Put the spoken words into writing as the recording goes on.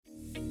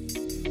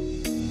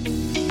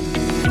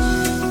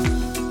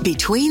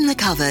Between the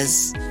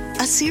Covers,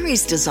 a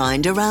series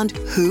designed around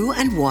who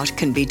and what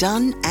can be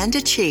done and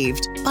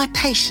achieved by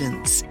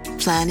patients,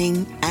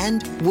 planning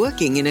and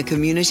working in a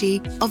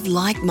community of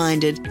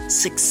like-minded,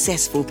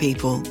 successful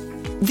people.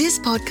 This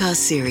podcast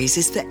series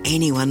is for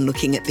anyone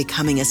looking at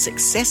becoming a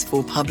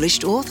successful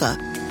published author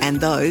and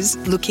those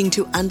looking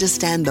to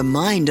understand the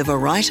mind of a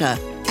writer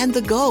and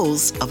the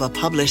goals of a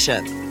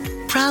publisher.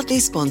 Proudly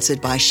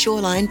sponsored by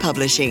Shoreline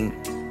Publishing.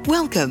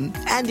 Welcome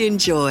and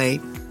enjoy.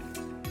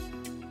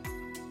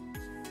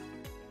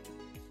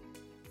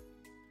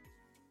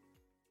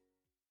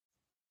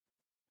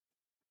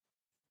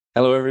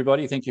 Hello,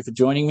 everybody. Thank you for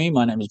joining me.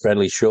 My name is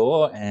Bradley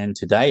Shaw, and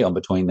today on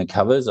Between the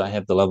Covers, I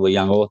have the lovely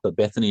young author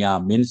Bethany R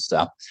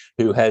Minster,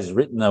 who has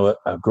written a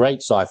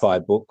great sci-fi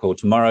book called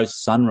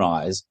Tomorrow's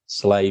Sunrise,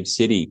 Slave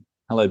City.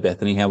 Hello,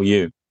 Bethany. How are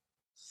you?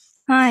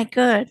 Hi,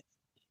 good.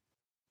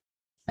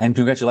 And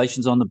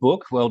congratulations on the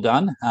book. Well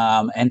done.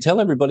 And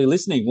tell everybody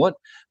listening, what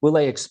will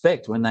they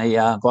expect when they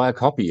buy a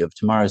copy of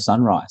Tomorrow's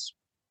Sunrise?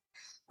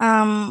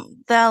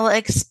 They'll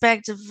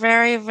expect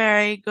very,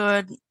 very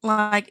good,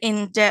 like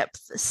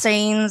in-depth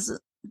scenes,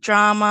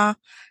 drama,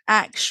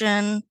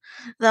 action.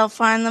 They'll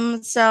find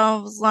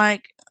themselves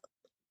like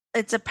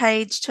it's a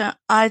page turn.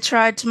 I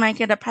tried to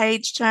make it a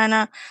page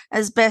turner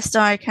as best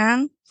I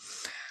can.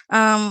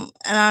 And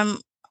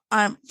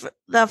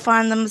they'll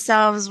find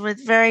themselves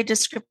with very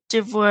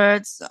descriptive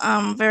words,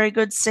 very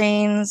good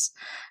scenes,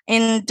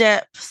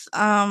 in-depth,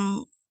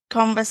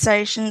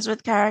 conversations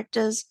with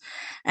characters,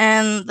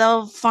 and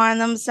they'll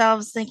find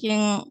themselves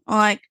thinking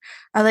like,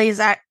 are these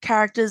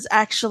characters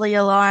actually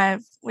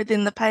alive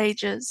within the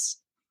pages?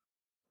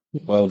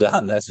 Well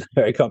done. That's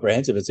very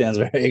comprehensive. It sounds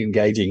very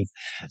engaging.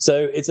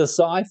 So it's a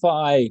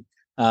sci-fi,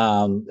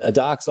 a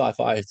dark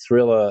sci-fi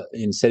thriller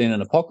set in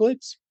an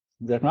apocalypse.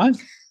 Is that right?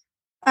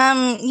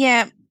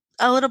 Yeah,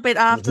 a little bit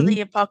after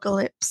the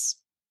apocalypse.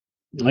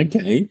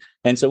 Okay.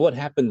 And so what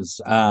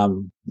happens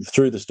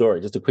through the story?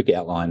 Just a quick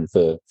outline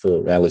for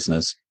our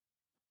listeners.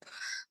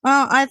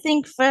 Well, I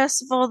think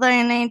first of all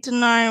they need to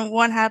know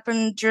what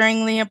happened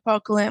during the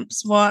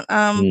apocalypse, how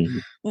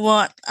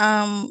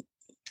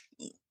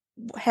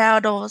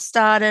it all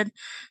started.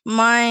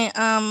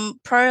 My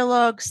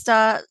prologue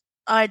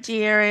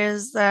idea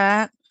is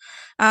that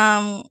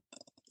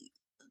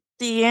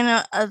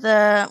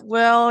the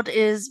world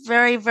is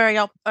very, very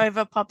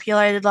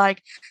overpopulated,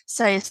 like,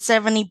 say,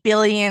 70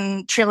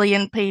 billion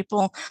trillion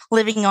people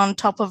living on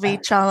top of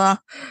each other.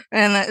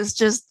 And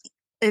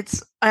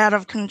it's out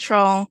of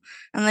control.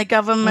 And the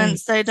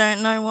governments, they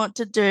don't know what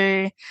to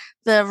do.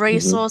 The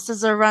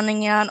resources are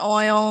running out.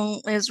 Oil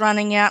is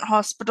running out.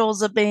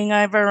 Hospitals are being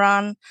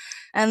overrun.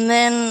 And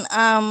then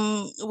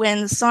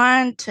when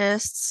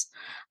scientists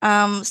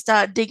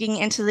start digging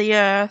into the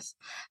earth,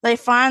 they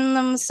find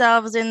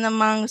themselves in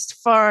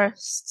amongst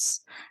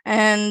forests,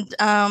 and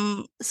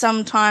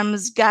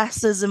sometimes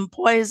gases and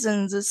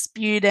poisons are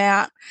spewed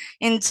out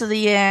into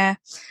the air,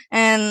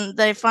 and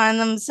they find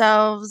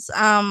themselves,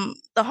 the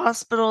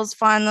hospitals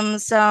find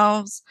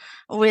themselves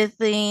with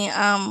the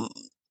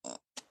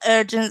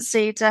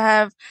urgency to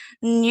have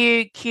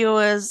new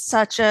cures,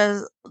 such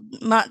as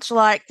much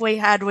like we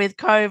had with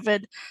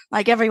COVID,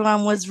 like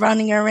everyone was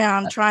running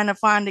around trying to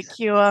find a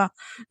cure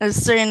as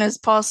soon as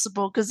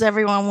possible because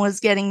everyone was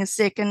getting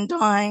sick and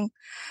dying.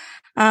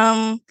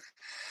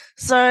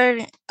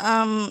 So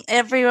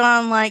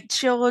everyone, like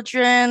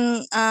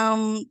children,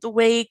 the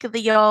weak,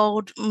 the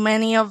old,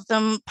 many of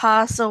them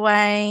pass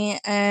away,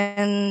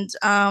 and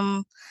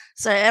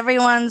so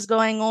everyone's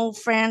going all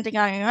frantic,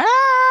 going,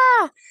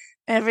 ah!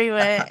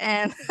 everywhere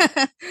and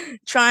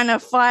trying to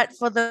fight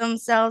for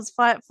themselves,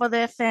 fight for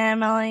their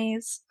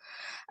families.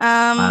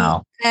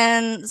 Wow.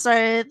 And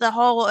so the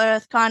whole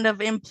earth kind of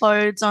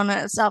implodes on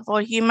itself, or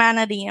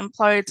humanity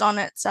implodes on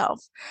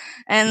itself.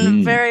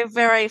 And very,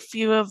 very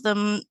few of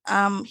them,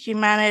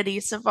 humanity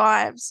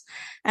survives.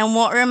 And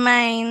what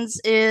remains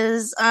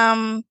is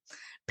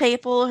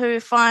people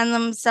who find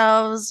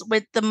themselves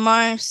with the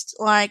most,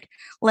 like,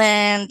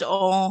 land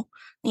or,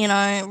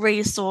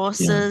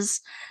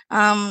 resources.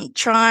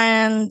 Try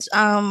and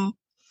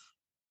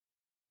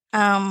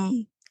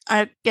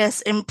I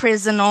guess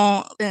imprison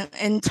or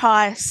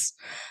entice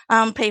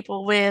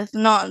people with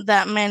not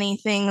that many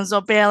things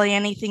or barely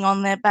anything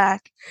on their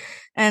back,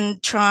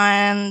 and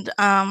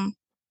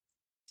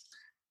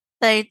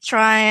they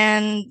try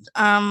and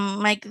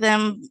make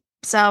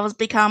themselves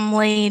become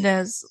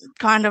leaders,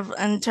 kind of,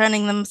 and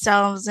turning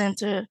themselves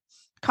into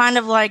kind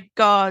of like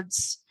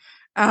gods.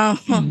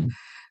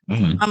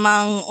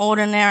 Among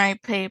ordinary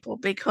people,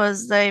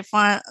 because they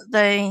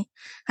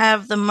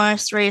have the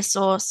most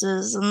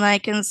resources, and they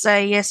can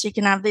say, yes, you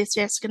can have this,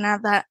 yes, you can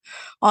have that,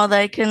 or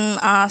they can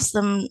ask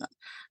them,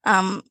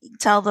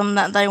 tell them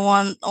that they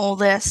want all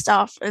their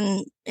stuff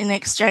in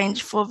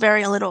exchange for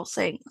very little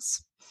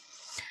things.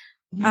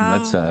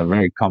 That's a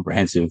very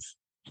comprehensive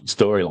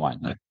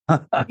storyline.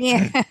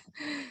 Yeah.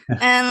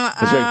 And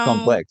it's very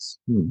complex.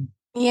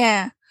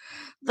 Yeah.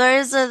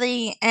 those are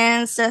the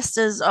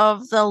ancestors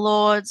of the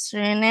lords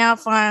who now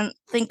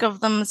think of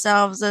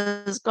themselves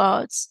as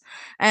gods.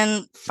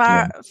 And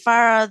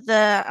Farah,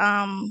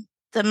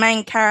 the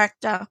main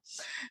character,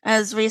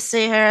 as we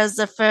see her as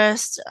the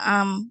first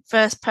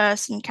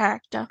person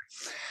character,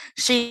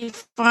 she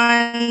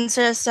finds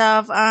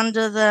herself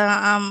under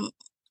the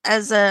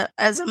as a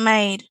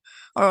maid,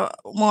 or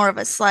more of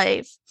a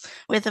slave,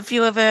 with a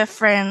few of her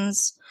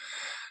friends,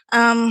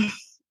 under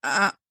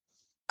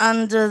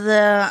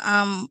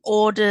the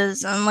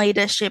orders and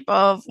leadership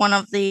of one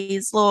of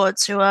these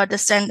lords who are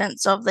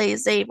descendants of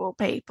these evil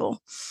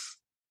people.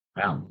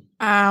 Wow.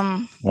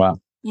 Wow.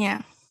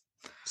 Yeah.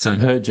 So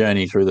her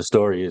journey through the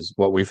story is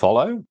what we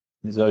follow?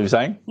 Is that what you're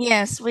saying?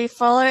 Yes, we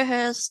follow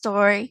her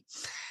story.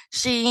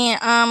 She,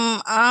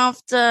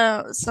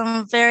 after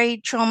some very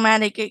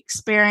traumatic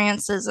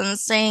experiences and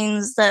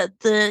scenes that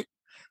the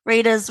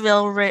readers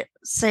will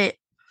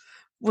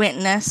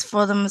witness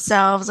for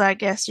themselves, I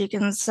guess you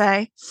can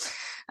say,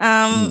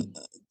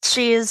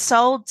 she is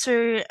sold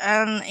to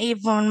an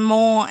even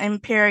more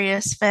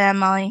imperious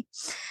family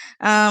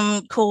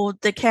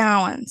called the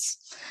Cowans,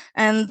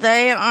 and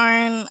they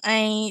own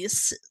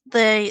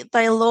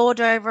they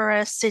lord over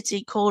a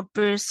city called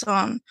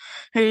Busan,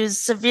 whose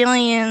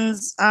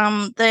civilians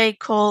they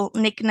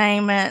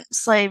nickname it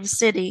Slave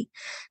City,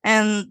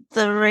 and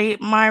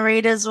my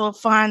readers will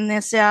find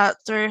this out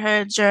through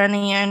her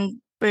journey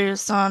in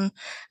Busan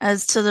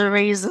as to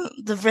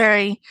the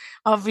very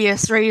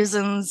obvious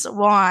reasons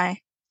why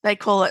they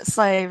call it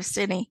Slave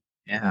City.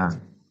 Yeah.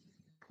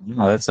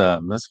 Oh,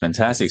 that's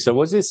fantastic. So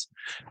was this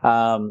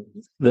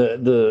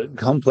the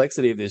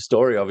complexity of this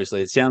story?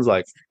 Obviously, it sounds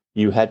like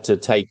you had to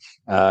take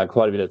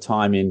quite a bit of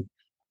time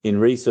in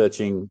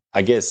researching,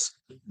 I guess,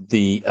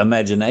 the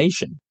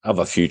imagination of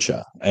a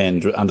future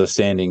and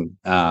understanding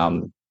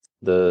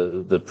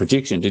the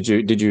prediction. Did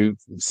you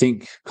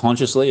think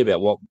consciously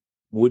about what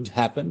would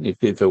happen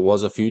if it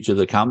was a future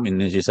to come,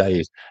 and as you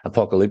say,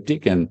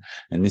 apocalyptic, and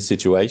in this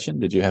situation,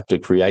 did you have to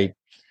create?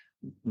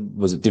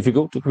 Was it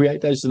difficult to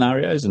create those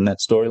scenarios and that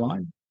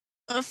storyline?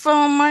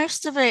 For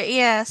most of it,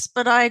 yes,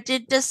 but I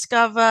did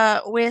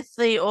discover with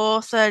the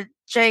author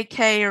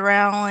J.K.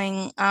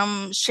 Rowling,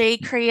 she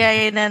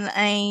created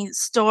a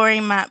story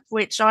map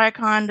which I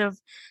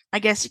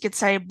guess you could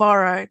say,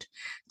 borrowed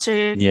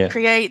to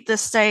create the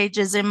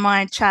stages in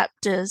my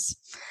chapters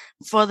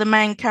for the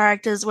main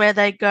characters, where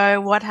they go,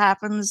 what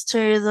happens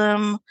to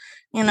them,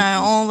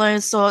 all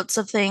those sorts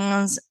of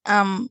things,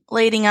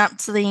 leading up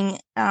to the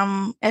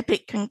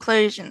epic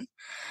conclusion.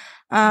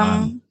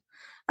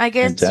 I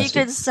guess Fantastic.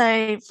 You could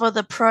say for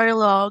the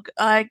prologue,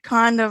 I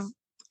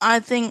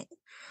think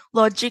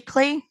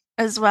logically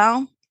as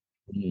well.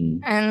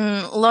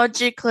 And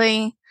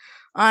logically,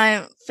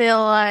 I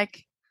feel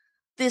like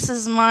this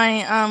is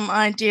my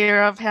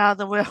idea of how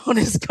the world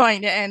is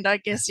going to end, I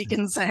guess you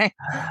can say.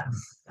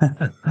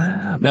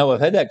 Now, I've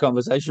had that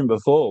conversation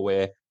before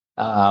where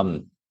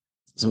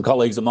some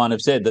colleagues of mine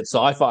have said that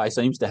sci-fi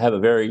seems to have a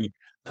very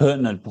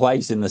pertinent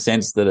place in the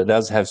sense that it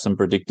does have some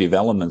predictive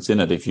elements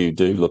in it. If you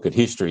do look at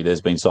history,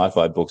 there's been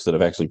sci-fi books that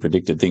have actually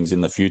predicted things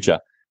in the future.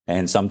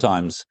 And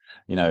sometimes,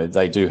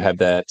 they do have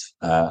that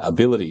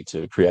ability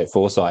to create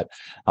foresight.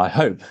 I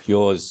hope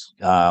yours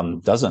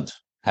doesn't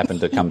happen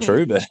to come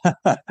true, but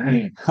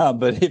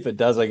if it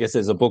does, I guess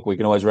there's a book we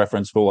can always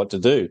reference for what to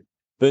do.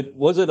 But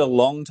was it a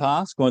long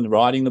task when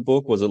writing the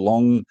book? Was it a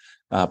long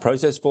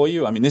process for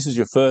you? I mean, this is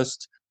your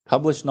first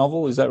published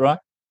novel, is that right?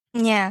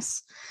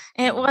 Yes,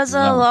 it was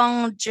a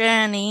long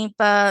journey,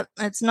 but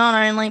it's not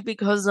only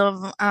because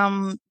of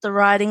the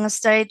writing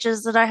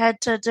stages that I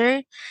had to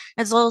do.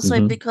 It's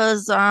also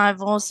because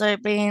I've also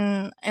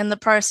been in the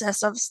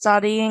process of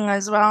studying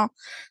as well.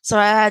 So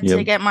I had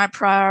to get my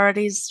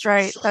priorities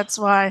straight. That's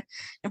why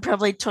it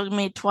probably took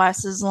me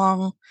twice as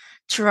long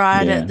to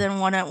write it than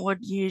what it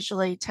would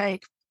usually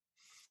take.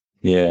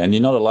 Yeah, and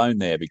you're not alone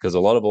there, because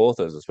a lot of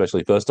authors,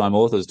 especially first-time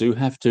authors, do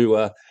have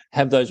to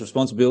have those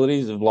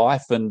responsibilities of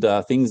life and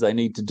things they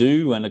need to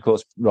do. And, of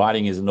course,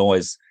 writing isn't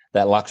always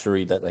that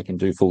luxury that they can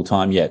do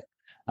full-time yet.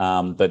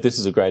 But this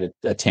is a great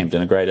attempt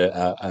and a great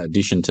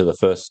addition to the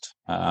first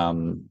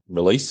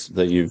release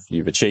that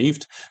you've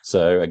achieved.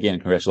 So, again,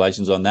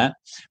 congratulations on that.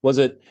 Was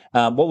it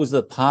what was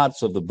the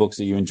parts of the books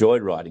that you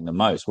enjoyed writing the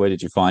most? Where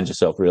did you find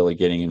yourself really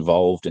getting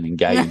involved and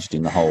engaged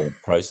in the whole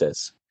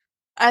process?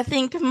 I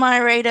think my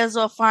readers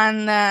will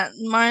find that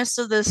most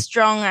of the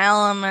strong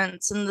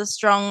elements and the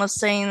stronger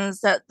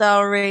scenes that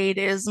they'll read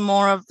is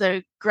more of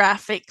the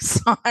graphic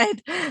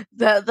side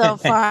that they'll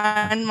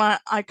find.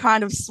 I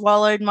kind of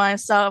swallowed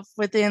myself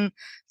within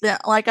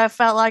I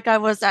felt like I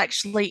was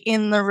actually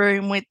in the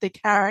room with the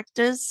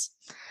characters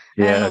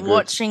and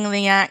watching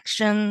the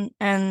action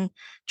and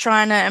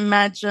trying to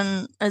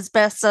imagine as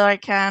best as I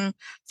can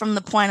from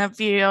the point of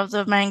view of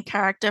the main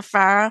character,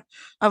 Farah,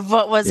 of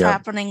what was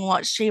happening,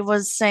 what she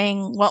was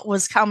seeing, what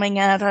was coming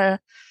at her,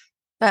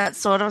 that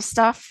sort of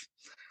stuff.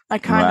 I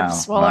kind of Wow.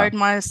 swallowed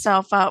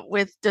myself up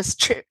with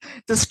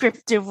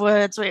descriptive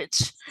words,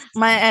 which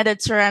my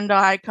editor and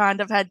I kind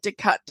of had to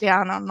cut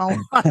down on a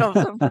lot of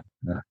them.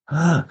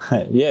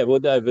 Yeah, well,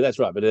 no, but that's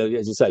right. But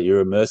as you say,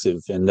 you're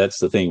immersive, and that's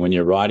the thing. When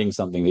you're writing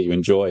something that you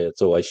enjoy,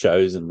 it's always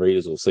shows, and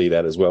readers will see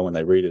that as well when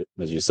they read it,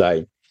 as you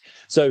say.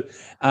 So,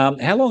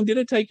 how long did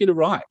it take you to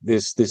write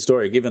this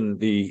story? Given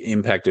the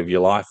impact of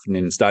your life and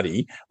in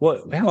study,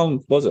 how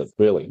long was it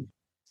really?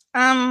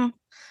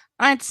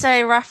 I'd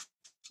say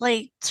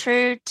roughly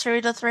 2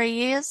 to 3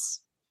 years.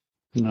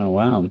 Oh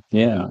wow,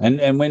 yeah.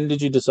 And when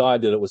did you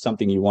decide that it was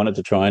something you wanted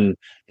to try and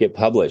get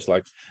published?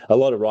 Like a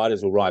lot of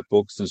writers will write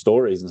books and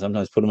stories and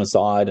sometimes put them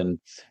aside and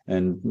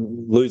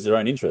lose their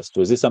own interest.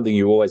 Was this something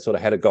you always sort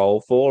of had a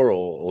goal for,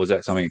 or was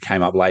that something that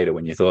came up later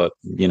when you thought,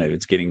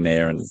 it's getting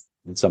there and it's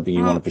something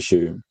you want to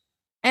pursue?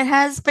 It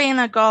has been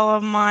a goal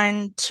of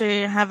mine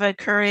to have a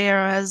career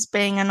as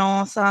being an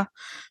author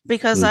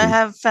because I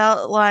have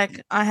felt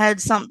like I had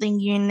something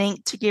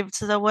unique to give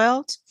to the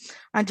world.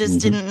 I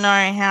just didn't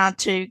know how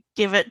to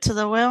give it to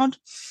the world.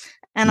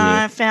 And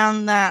I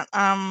found that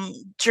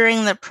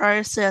during the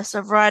process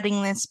of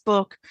writing this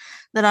book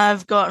that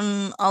I've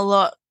gotten a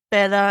lot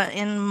better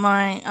in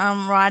my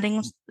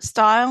writing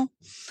style.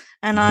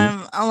 And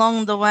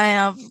along the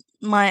way,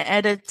 my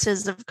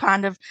editors have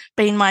kind of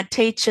been my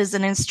teachers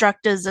and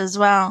instructors as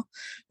well.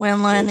 We're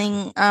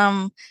learning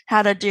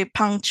how to do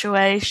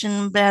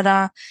punctuation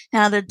better,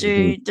 how to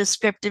do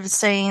descriptive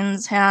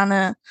scenes, how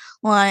to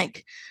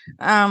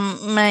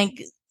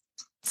make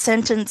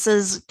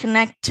sentences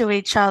connect to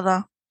each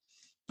other,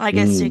 I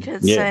guess you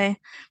could say,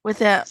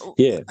 without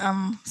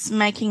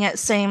making it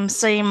seem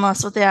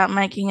seamless, without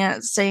making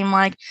it seem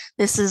like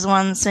this is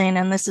one scene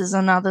and this is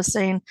another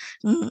scene,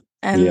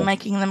 and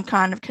making them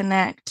kind of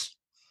connect.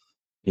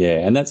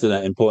 Yeah, and that's an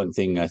important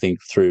thing, I think,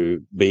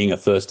 through being a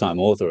first-time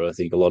author. I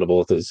think a lot of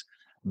authors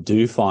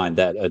do find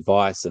that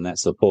advice and that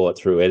support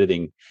through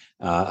editing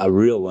a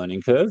real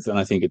learning curve. And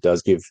I think it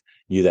does give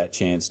you that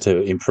chance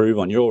to improve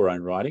on your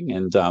own writing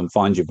and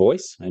find your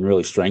voice and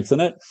really strengthen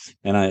it.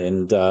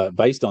 And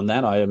based on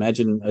that, I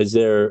imagine, is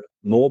there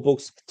more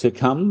books to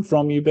come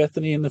from you,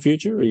 Bethany, in the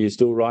future? Are you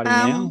still writing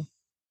now?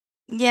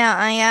 Yeah,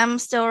 I am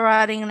still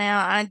writing now.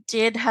 I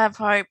did have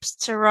hopes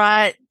to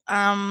write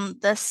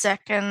the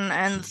second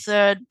and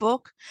third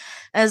book,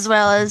 as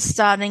well as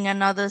starting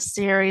another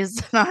series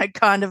that I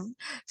kind of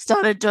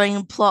started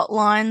doing plot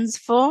lines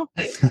for,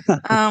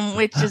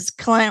 which is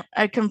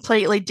a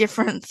completely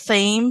different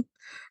theme.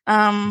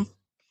 And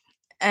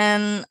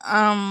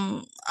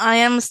I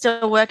am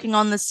still working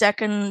on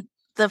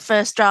the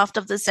first draft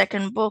of the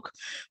second book,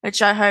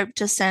 which I hope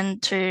to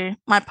send to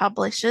my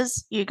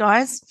publishers, you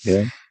guys,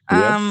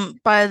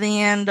 before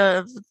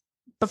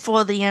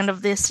the end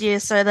of this year,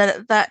 so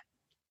that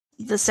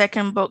the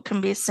second book can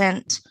be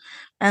sent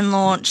and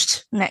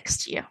launched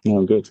next year.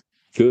 Oh, good.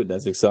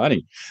 That's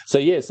exciting. So,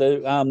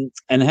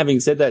 and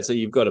having said that, so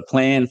you've got a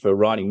plan for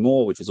writing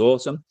more, which is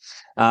awesome.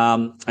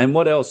 And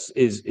what else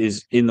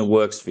is in the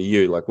works for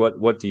you? Like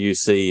what do you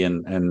see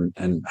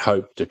and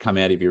hope to come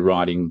out of your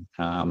writing?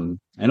 And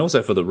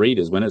also for the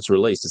readers, when it's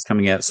released, it's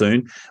coming out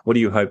soon. What do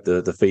you hope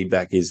the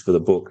feedback is for the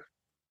book?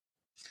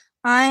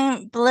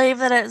 I believe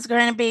that it's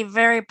going to be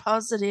very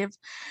positive.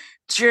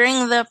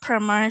 During the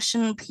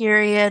promotion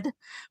period,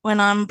 when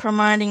I'm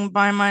promoting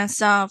by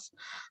myself,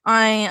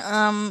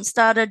 I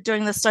started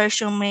doing the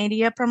social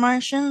media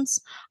promotions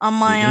on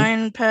my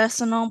own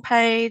personal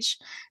page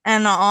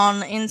and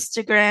on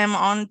Instagram,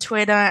 on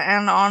Twitter,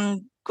 and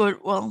on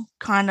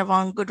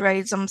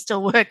Goodreads. I'm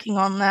still working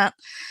on that.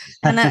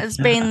 And it's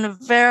been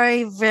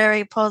very,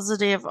 very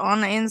positive. On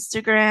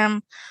Instagram,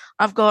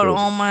 I've got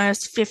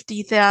almost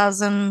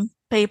 50,000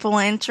 people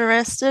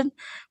interested,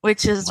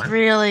 which is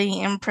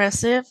really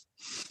impressive.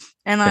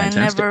 And fantastic.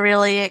 I never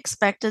really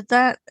expected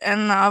that.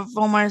 And I've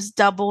almost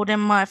doubled in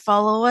my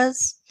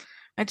followers,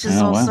 which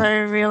is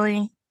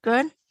really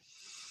good.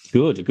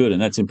 Good. And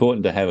that's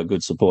important to have a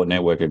good support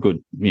network, a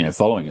good,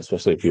 following,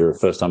 especially if you're a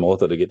first-time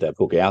author, to get that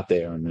book out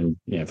there and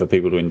for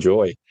people to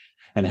enjoy.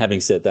 And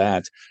having said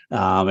that,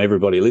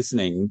 everybody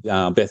listening,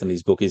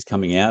 Bethany's book is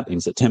coming out in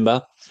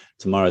September.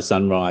 Tomorrow's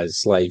Sunrise,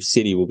 Slave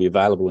City will be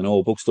available in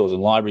all bookstores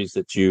and libraries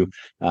that you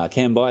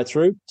can buy it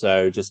through.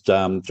 So just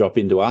drop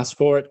in to ask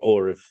for it,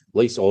 or if at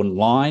least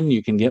online,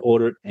 you can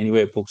order it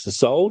anywhere books are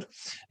sold.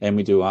 And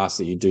we do ask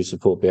that you do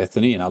support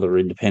Bethany and other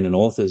independent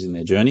authors in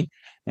their journey.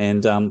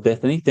 And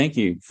Bethany, thank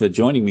you for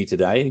joining me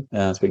today.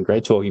 It's been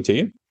great talking to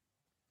you.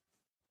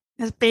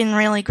 It's been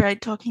really great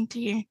talking to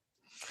you.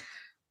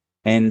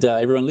 And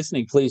everyone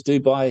listening, please do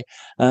buy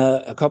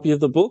a copy of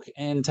the book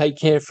and take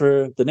care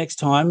for the next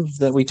time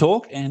that we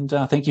talk. And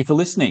thank you for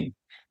listening.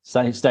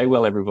 Stay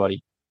well,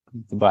 everybody.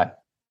 Goodbye.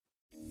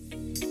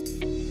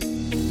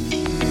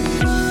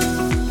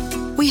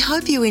 We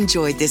hope you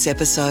enjoyed this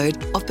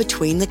episode of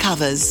Between the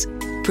Covers,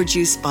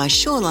 produced by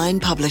Shoreline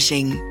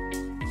Publishing.